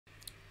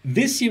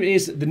This here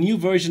is the new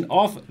version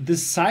of the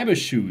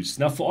Cybershoes.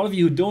 Now, for all of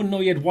you who don't know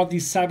yet what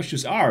these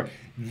Cybershoes are,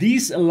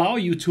 these allow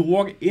you to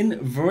walk in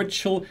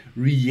virtual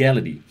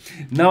reality.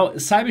 Now,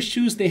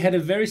 Cybershoes, they had a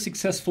very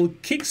successful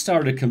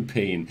Kickstarter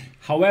campaign.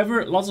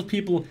 However, lots of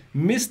people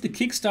missed the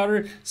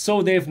Kickstarter,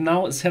 so they've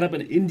now set up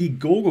an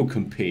Indiegogo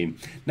campaign.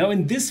 Now,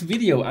 in this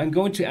video, I'm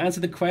going to answer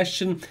the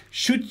question,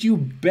 should you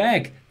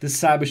back the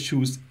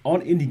Cybershoes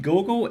on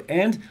Indiegogo,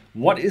 and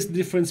what is the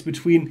difference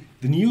between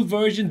the new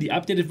version, the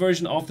updated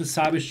version of the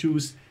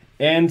Cybershoes,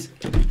 and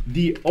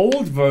the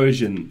old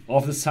version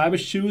of the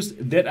Cybershoes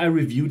that I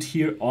reviewed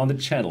here on the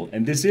channel.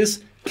 And this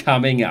is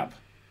coming up.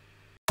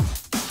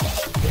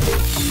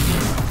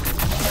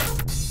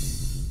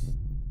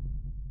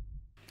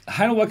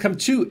 Hi and welcome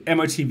to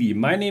MRTV.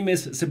 My name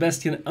is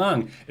Sebastian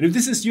Ang, and if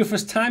this is your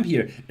first time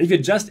here, if you're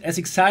just as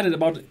excited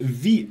about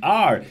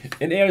VR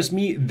and AR as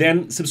me,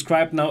 then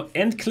subscribe now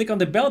and click on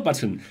the bell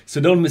button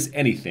so don't miss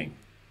anything.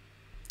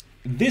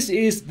 This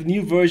is the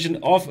new version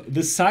of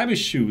the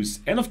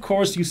Cybershoes, and of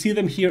course you see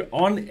them here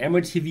on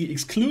MRTV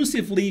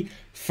exclusively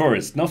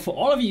first. Now, for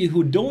all of you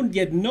who don't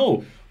yet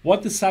know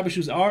what the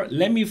Cybershoes are,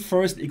 let me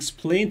first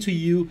explain to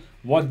you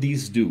what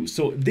these do.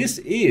 So this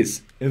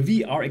is a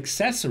VR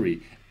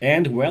accessory,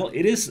 and well,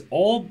 it is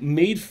all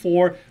made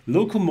for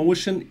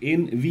locomotion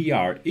in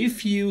VR.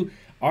 If you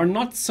are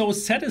not so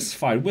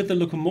satisfied with the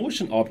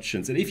locomotion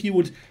options, and if you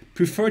would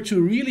prefer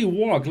to really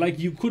walk like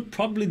you could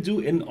probably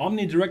do an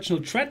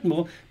omnidirectional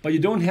treadmill, but you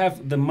don't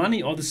have the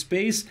money or the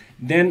space,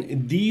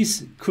 then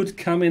these could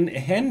come in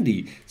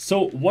handy.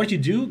 So what you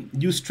do,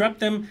 you strap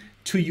them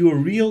to your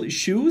real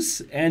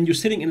shoes and you're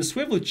sitting in a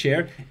swivel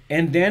chair,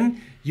 and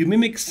then you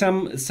mimic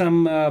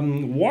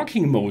some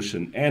walking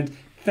motion. And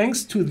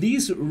thanks to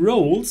these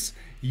rolls,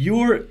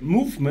 your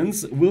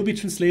movements will be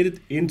translated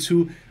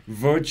into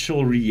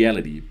virtual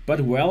reality.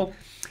 But well,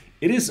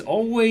 it is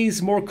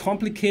always more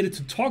complicated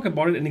to talk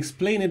about it and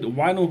explain it.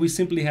 Why don't we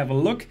simply have a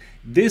look?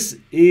 This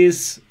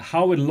is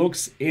how it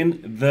looks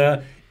in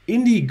the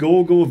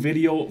Indiegogo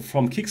video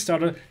from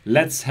Kickstarter.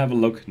 Let's have a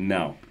look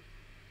now.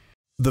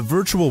 The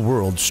virtual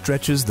world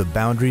stretches the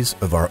boundaries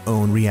of our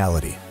own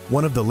reality.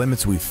 One of the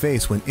limits we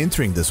face when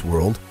entering this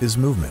world is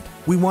movement.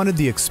 We wanted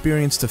the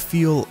experience to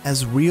feel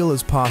as real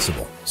as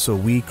possible, so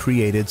we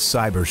created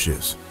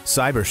Cybershoes.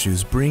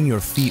 Cybershoes bring your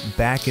feet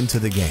back into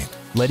the game,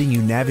 letting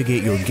you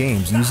navigate your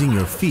games using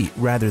your feet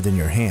rather than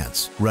your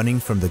hands. Running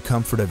from the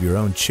comfort of your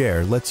own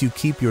chair lets you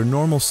keep your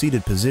normal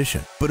seated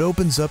position, but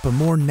opens up a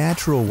more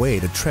natural way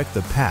to trek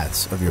the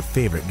paths of your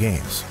favorite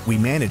games. We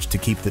managed to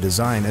keep the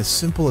design as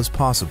simple as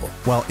possible,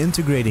 while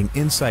integrating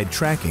inside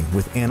tracking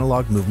with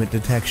analog movement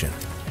detection.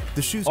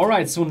 The shoes.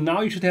 Alright, so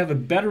now you should have a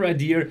better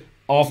idea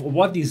of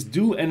what these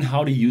do and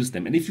how to use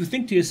them. And if you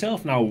think to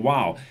yourself now,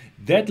 wow,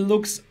 that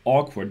looks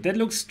awkward, that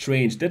looks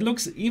strange, that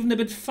looks even a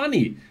bit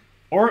funny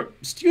or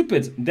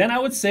stupid, then I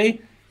would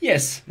say,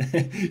 yes,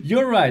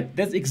 you're right.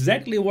 That's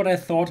exactly what I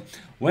thought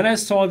when I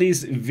saw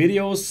these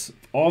videos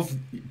of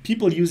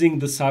people using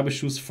the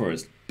Cybershoes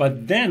first.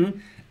 But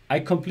then I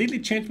completely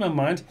changed my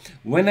mind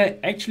when I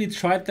actually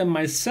tried them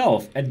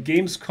myself at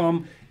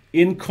Gamescom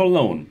in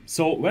Cologne.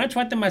 So when I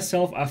tried them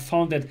myself, I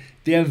found that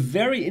they are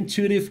very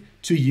intuitive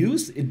to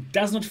use. It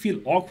does not feel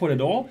awkward at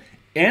all,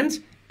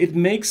 and it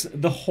makes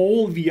the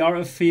whole VR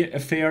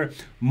affair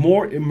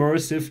more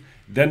immersive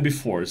than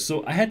before.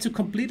 So I had to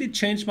completely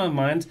change my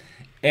mind,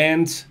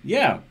 and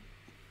yeah,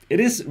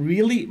 it is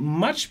really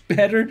much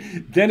better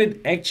than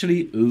it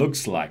actually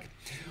looks like.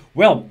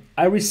 Well,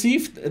 I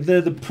received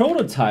the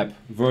prototype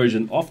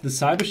version of the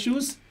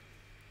Cybershoes,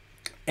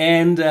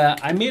 and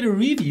I made a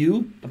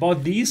review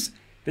about these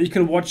that you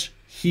can watch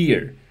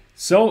here.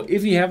 So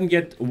if you haven't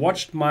yet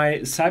watched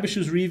my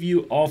Cybershoes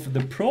review of the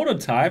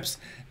prototypes,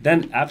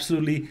 then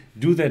absolutely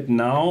do that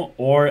now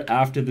or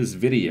after this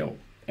video.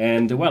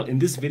 And well, in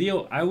this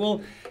video, I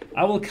will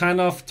kind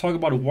of talk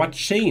about what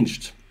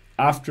changed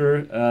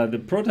after the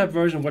prototype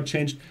version, what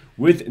changed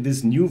with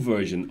this new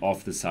version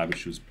of the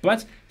Cybershoes.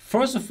 But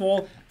first of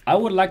all, I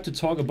would like to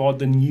talk about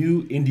the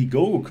new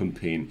Indiegogo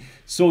campaign.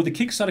 So the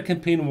Kickstarter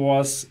campaign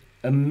was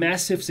a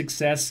massive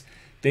success.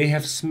 They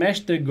have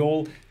smashed their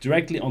goal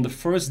directly on the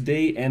first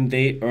day, and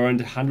they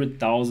earned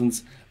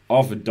 $100,000s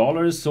of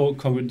dollars. So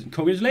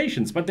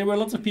congratulations. But there were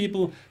lots of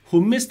people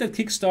who missed that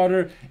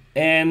Kickstarter,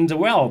 and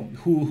well,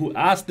 who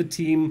asked the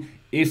team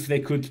if they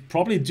could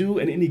probably do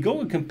an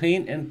Indiegogo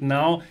campaign. And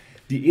now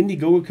the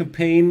Indiegogo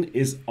campaign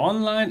is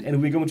online,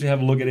 and we're going to have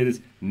a look at it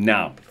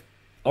now.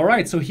 All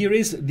right, so here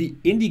is the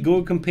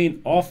Indiegogo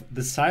campaign of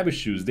the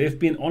Cybershoes. They've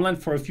been online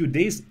for a few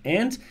days,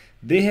 and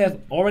they have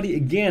already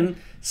again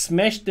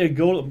smashed their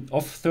goal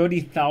of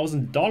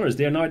 $30,000.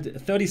 They are now at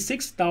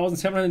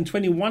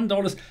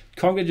 $36,721.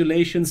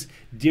 Congratulations,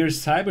 dear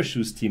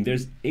Cybershoes team.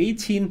 There's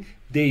 18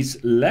 days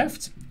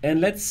left,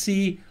 and let's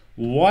see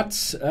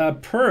what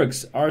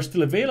perks are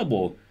still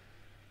available.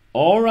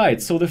 All right,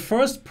 so the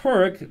first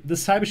perk, the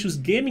Cybershoes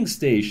gaming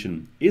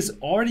station, is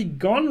already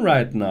gone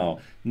right now.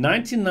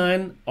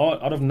 99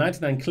 out of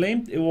 99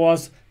 claimed. It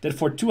was that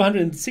for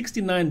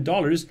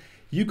 $269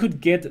 you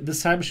could get the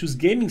Cybershoes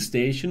gaming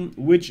station,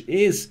 which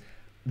is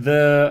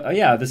the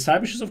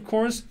Cybershoes, of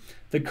course,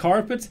 the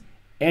carpet,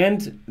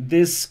 and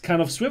this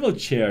kind of swivel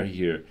chair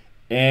here.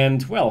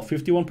 And well,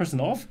 51%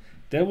 off.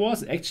 That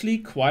was actually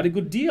quite a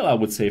good deal, I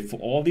would say, for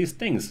all these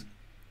things.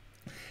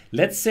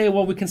 Let's say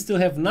what we can still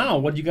have now,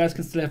 what you guys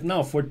can still have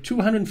now. For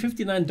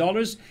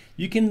 $259,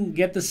 you can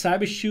get the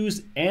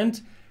Cybershoes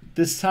and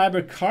the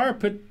cyber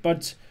carpet,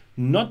 but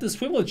not the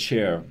swivel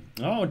chair.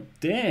 Oh,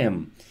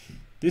 damn.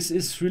 This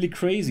is really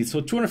crazy.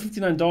 So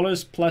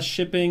 $259 plus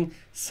shipping,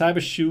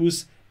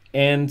 Cybershoes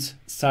and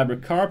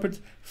cyber carpet,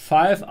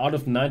 5 out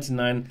of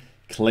 99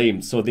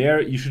 claimed. So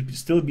there you should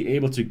still be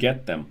able to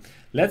get them.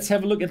 Let's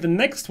have a look at the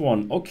next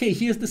one. Okay,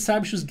 here's the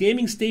Cybershoes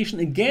gaming station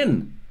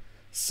again.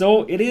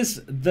 So it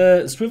is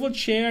the swivel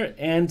chair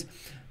and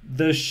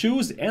the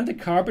shoes and the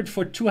carpet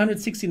for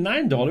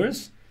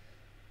 $269.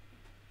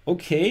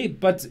 Okay,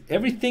 but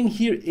everything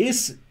here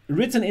is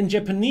written in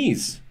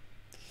Japanese.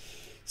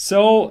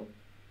 So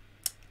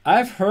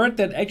I've heard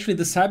that actually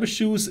the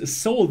Cybershoes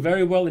sold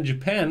very well in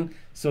Japan.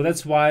 So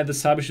that's why the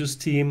Cybershoes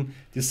team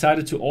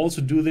decided to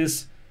also do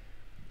this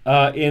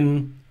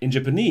in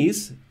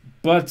Japanese.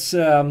 But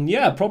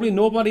yeah, probably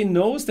nobody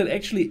knows that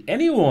actually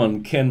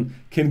anyone can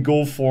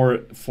go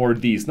for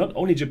these, not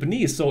only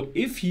Japanese. So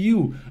if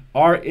you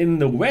are in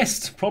the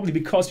West, probably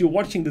because you're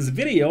watching this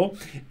video,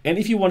 and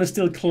if you want to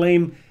still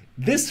claim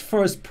this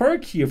first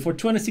perk here for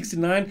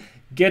 $269,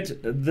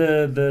 get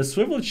the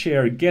swivel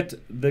chair, get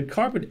the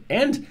carpet,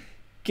 and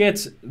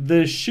get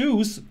the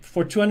shoes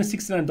for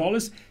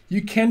 $269,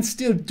 you can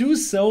still do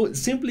so.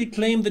 Simply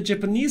claim the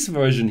Japanese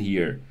version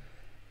here.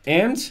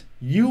 And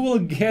you will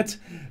get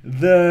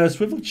the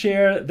swivel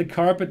chair, the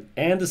carpet,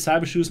 and the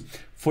Cybershoes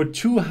for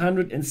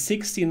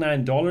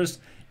 $269.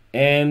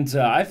 And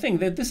I think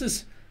that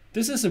this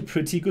is a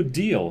pretty good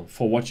deal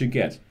for what you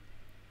get.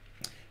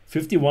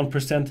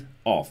 51%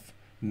 off.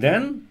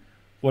 Then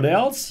what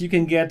else? You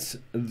can get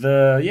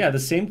the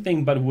same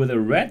thing but with a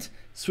red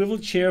swivel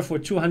chair for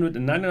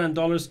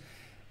 $299.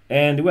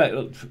 And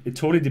well, it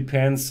totally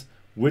depends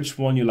which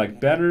one you like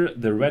better,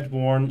 the red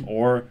one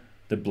or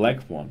the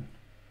black one.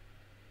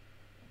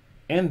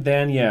 And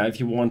then, yeah, if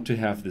you want to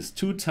have this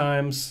 2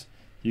 times,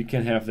 you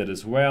can have that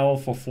as well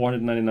for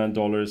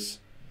 $499.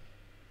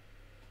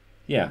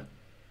 Yeah.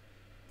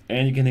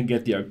 And you can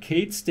get the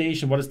arcade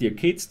station. What is the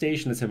arcade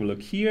station? Let's have a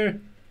look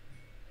here.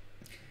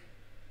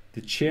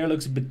 The chair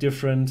looks a bit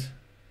different.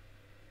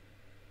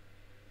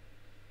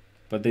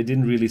 But they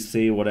didn't really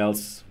say what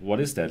else. What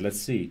is that? Let's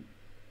see.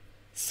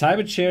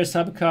 Cyber chair,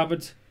 cyber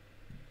carpet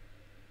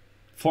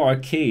for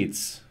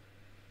arcades.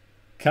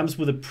 Comes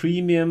with a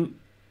premium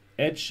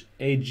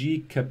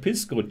HAG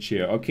Capisco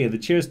chair. Okay, the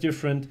chair is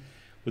different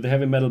with a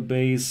heavy metal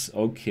base.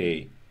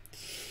 Okay.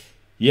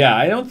 Yeah,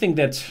 I don't think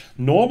that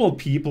normal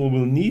people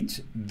will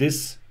need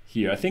this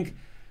here. I think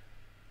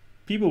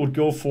people would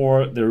go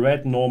for the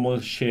red normal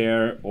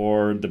chair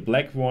or the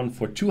black one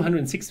for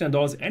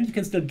 $269, and you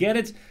can still get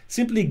it.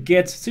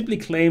 Simply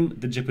claim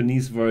the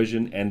Japanese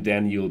version and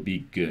then you'll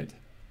be good.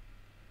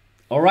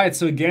 Alright,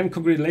 so again,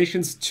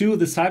 congratulations to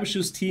the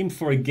Cybershoes team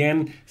for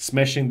again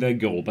smashing their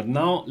goal. But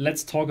now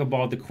let's talk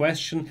about the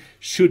question,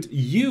 should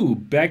you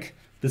back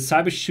the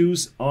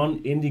Cybershoes on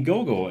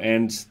Indiegogo?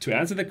 And to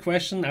answer the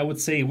question, I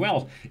would say,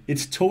 well,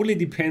 it totally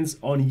depends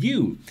on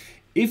you.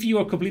 If you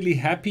are completely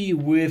happy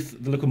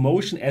with the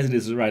locomotion as it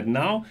is right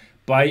now,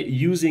 by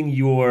using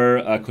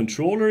your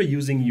controller,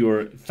 using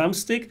your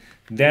thumbstick,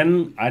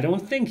 then I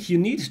don't think you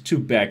need to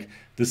back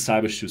the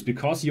Cybershoes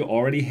because you're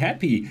already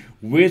happy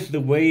with the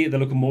way the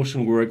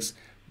locomotion works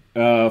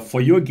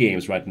for your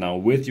games right now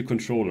with your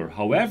controller.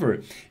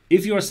 However,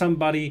 if you're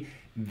somebody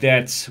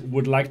that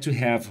would like to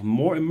have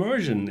more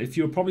immersion, if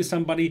you're probably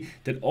somebody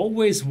that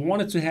always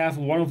wanted to have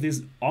one of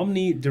these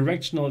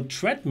omnidirectional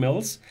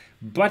treadmills,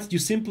 but you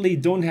simply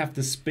don't have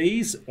the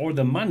space or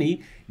the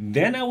money,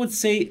 then I would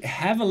say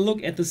have a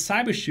look at the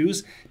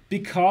Cybershoes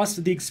because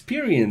the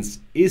experience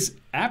is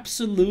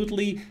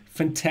absolutely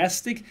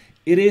fantastic.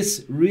 It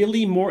is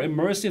really more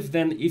immersive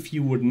than if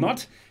you would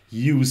not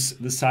use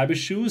the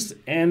Cybershoes,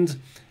 and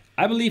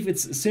I believe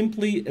it's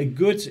simply a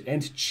good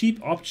and cheap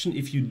option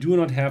if you do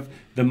not have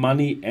the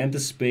money and the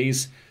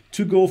space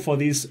to go for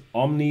these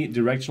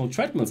omnidirectional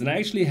treadmills. And I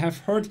actually have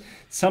heard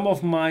some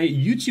of my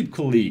YouTube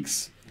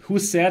colleagues who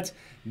said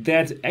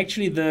that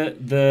actually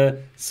the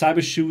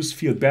Cybershoes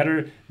feel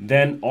better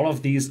than all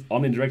of these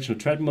omnidirectional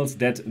treadmills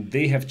that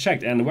they have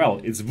checked. And well,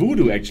 it's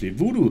Voodoo actually.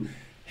 Voodoo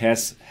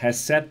has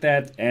said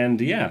that,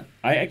 and yeah,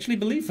 I actually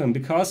believe him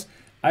because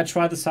I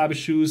tried the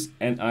Cybershoes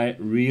and I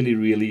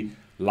really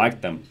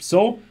like them.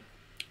 So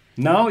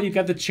now you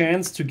get the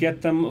chance to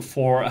get them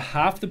for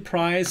half the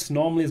price.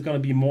 Normally it's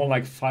going to be more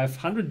like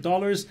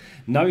 $500.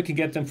 Now you can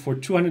get them for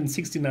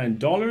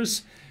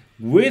 $269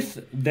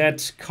 with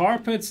that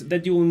carpet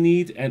that you will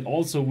need, and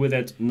also with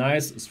that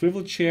nice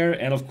swivel chair,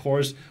 and of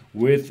course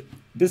with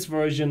this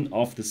version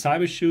of the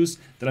Cybershoes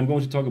that I'm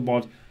going to talk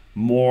about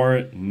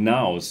more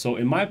now. So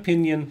in my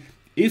opinion,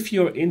 if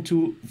you're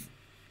into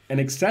an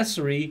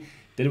accessory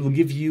that will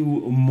give you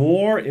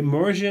more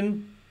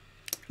immersion,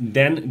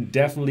 then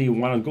definitely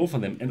want to go for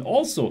them. And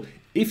also,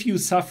 if you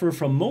suffer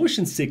from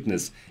motion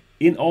sickness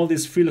in all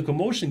these free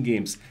locomotion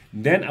games,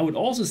 then I would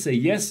also say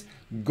yes,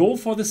 go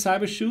for the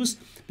Cybershoes,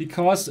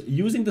 because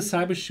using the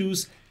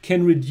Cybershoes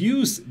can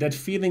reduce that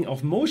feeling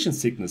of motion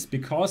sickness,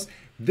 because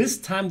this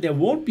time there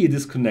won't be a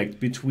disconnect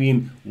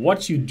between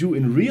what you do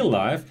in real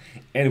life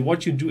and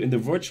what you do in the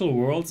virtual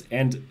worlds,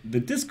 and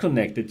the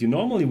disconnect that you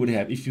normally would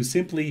have if you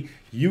simply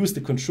use the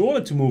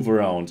controller to move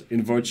around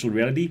in virtual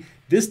reality.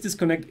 This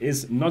disconnect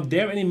is not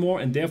there anymore,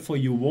 and therefore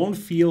you won't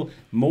feel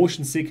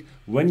motion sick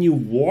when you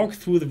walk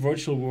through the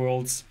virtual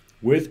worlds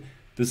with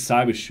the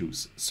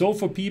Cybershoes. So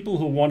for people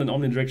who want an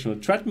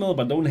omnidirectional treadmill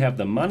but don't have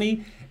the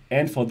money,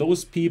 and for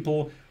those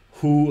people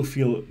who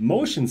feel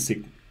motion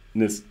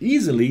sickness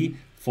easily,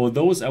 for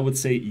those I would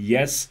say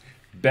yes,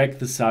 back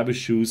the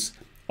Cybershoes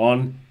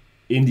on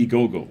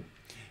Indiegogo.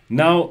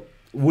 Now,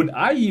 would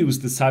I use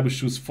the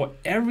Cybershoes for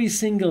every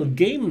single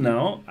game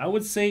now? I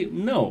would say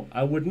no,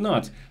 I would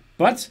not.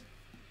 But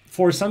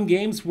for some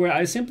games where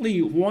I simply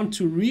want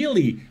to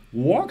really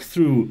walk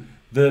through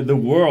the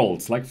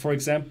worlds, like for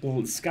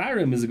example,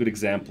 Skyrim is a good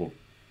example.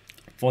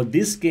 For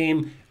this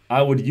game,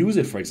 I would use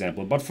it, for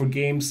example, but for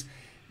games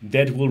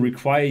that will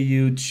require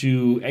you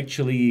to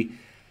actually,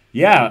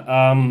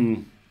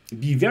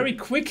 be very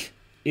quick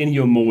in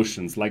your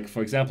motions, like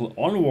for example,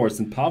 Onwards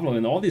and Pavlov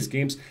and all these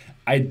games,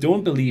 I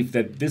don't believe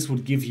that this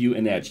would give you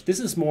an edge.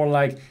 This is more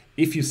like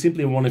if you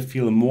simply want to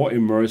feel more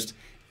immersed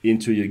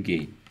into your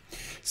game.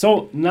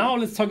 So now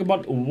let's talk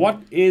about what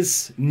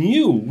is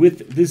new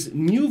with this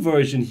new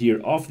version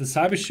here of the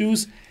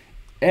Cybershoes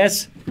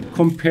as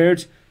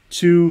compared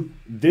to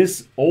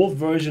this old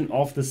version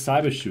of the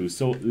Cybershoes.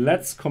 So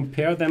let's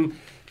compare them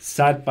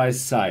side by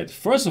side.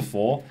 First of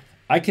all,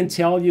 I can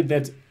tell you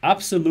that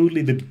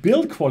absolutely the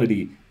build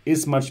quality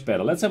is much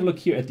better. Let's have a look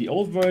here at the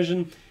old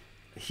version.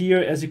 Here,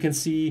 as you can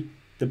see,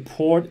 the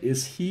port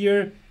is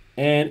here,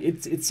 and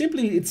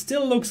it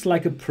still looks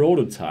like a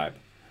prototype,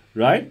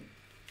 right?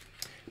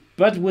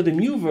 But with the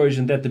new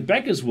version that the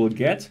backers will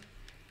get,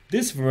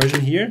 this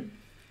version here,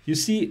 you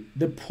see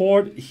the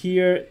port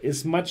here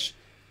is much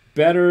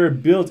better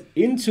built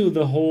into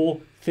the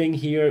whole thing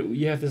here.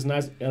 You have this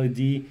nice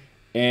LED,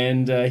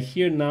 and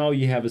here now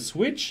you have a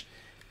switch.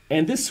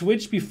 And this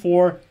switch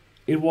before,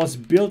 it was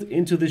built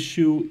into the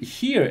shoe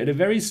here at a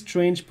very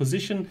strange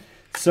position.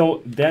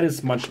 So that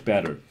is much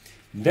better.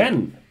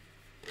 Then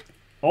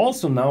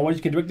also now what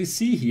you can directly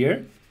see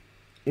here,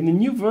 in the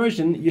new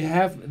version, you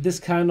have this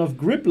kind of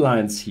grip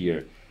lines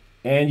here,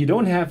 and you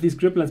don't have these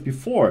grip lines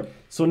before.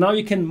 So now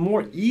you can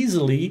more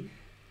easily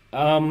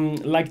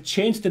like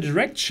change the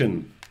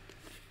direction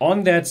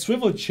on that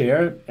swivel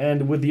chair,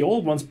 and with the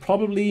old ones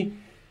probably,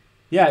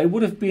 it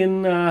would have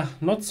been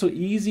not so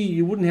easy.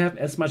 You wouldn't have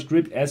as much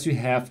grip as you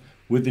have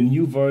with the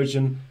new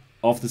version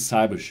of the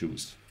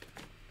Cybershoes.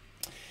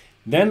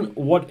 Then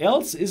what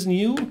else is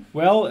new?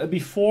 Well,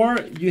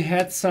 before you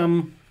had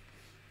some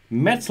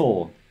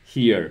metal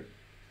here.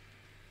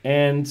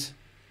 And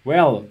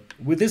well,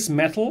 with this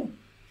metal,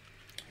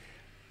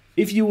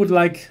 if you would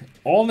like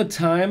all the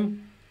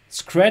time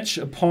scratch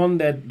upon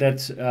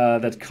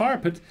that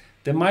carpet,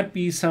 there might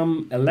be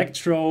some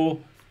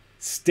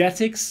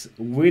electrostatics,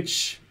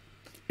 which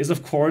is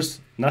of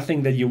course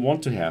nothing that you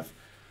want to have.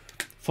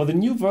 For the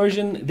new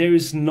version, there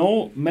is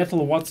no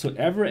metal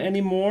whatsoever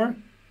anymore,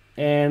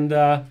 and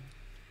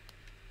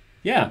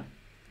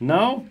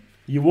now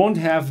you won't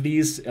have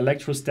these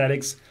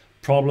electrostatics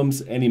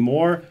problems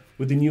anymore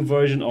with the new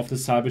version of the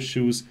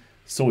Cybershoes.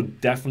 So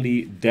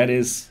definitely that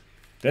is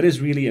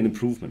really an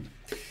improvement.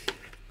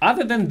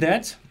 Other than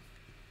that,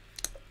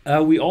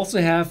 we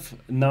also have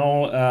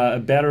now a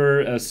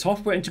better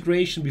software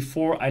integration.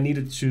 Before I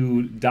needed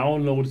to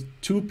download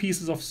 2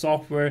 pieces of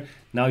software.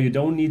 Now you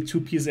don't need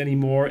 2 pieces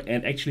anymore,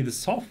 and actually the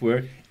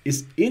software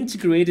is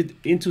integrated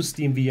into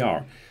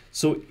SteamVR.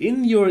 So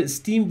in your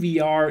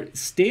SteamVR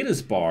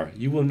status bar,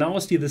 you will now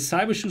see the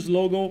Cybershoes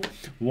logo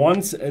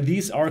once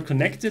these are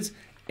connected,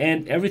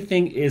 and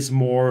everything is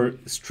more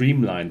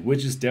streamlined,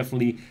 which is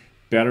definitely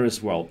better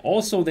as well.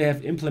 Also, they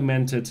have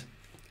implemented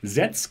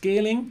Z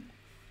scaling.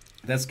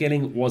 That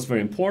scaling was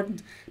very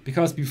important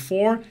because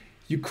before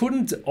you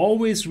couldn't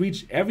always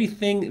reach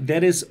everything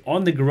that is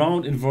on the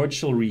ground in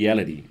virtual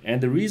reality.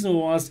 And the reason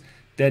was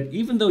that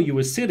even though you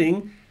were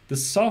sitting, the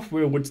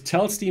software would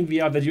tell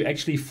SteamVR that you're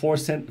actually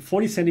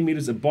 40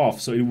 centimeters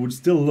above. So it would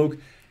still look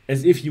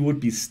as if you would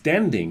be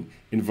standing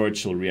in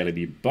virtual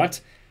reality.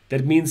 But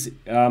that means,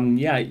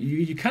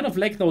 you kind of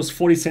lack those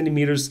 40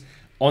 centimeters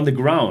on the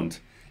ground.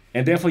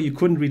 And therefore you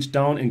couldn't reach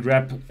down and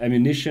grab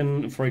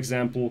ammunition, for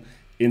example,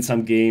 in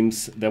some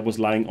games that was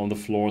lying on the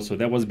floor. So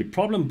that was a big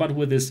problem. But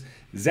with this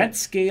Z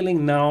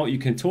scaling now, you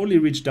can totally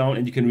reach down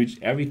and you can reach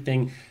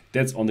everything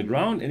that's on the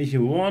ground. And if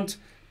you want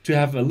to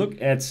have a look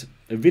at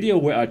a video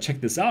where I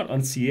checked this out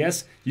on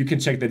CES, you can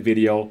check that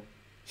video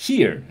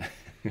here.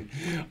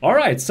 All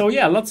right, so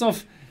yeah, lots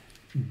of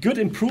good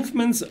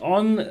improvements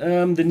on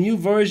the new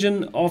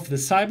version of the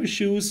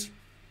Cybershoes.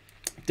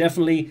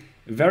 Definitely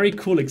very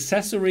cool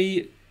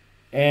accessory,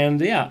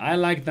 and yeah, I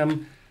like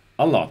them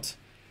a lot.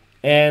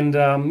 And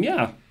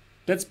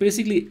that's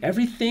basically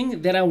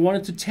everything that I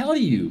wanted to tell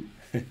you.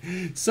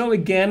 So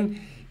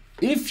again,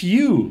 if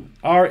you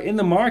are in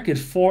the market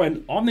for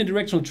an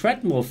omnidirectional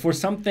treadmill, for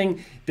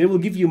something that will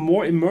give you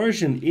more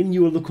immersion in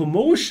your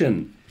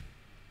locomotion,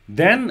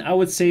 then I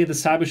would say the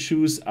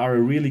Cybershoes are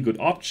a really good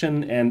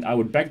option, and I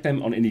would back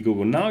them on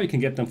Indiegogo now. You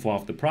can get them for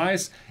half the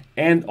price.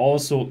 And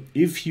also,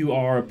 if you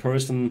are a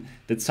person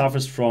that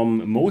suffers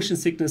from motion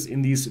sickness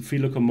in these free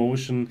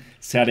locomotion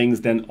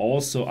settings, then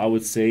also I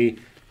would say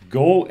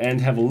go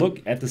and have a look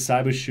at the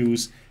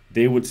Cybershoes.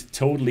 They would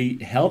totally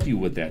help you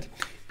with that.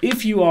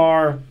 If you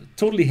are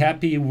totally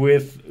happy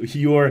with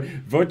your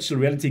virtual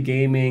reality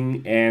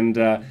gaming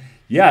and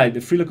yeah,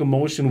 the free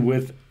locomotion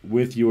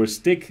with your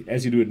stick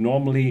as you do it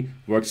normally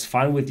works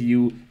fine with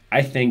you,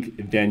 I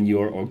think then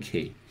you're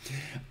okay.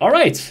 All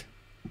right,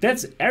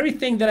 that's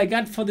everything that I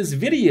got for this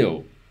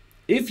video.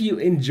 If you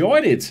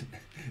enjoyed it,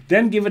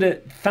 then give it a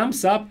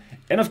thumbs up.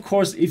 And of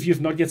course, if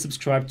you've not yet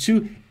subscribed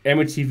to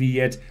MRTV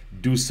yet,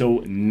 do so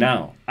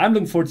now. I'm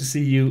looking forward to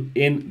see you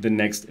in the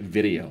next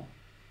video.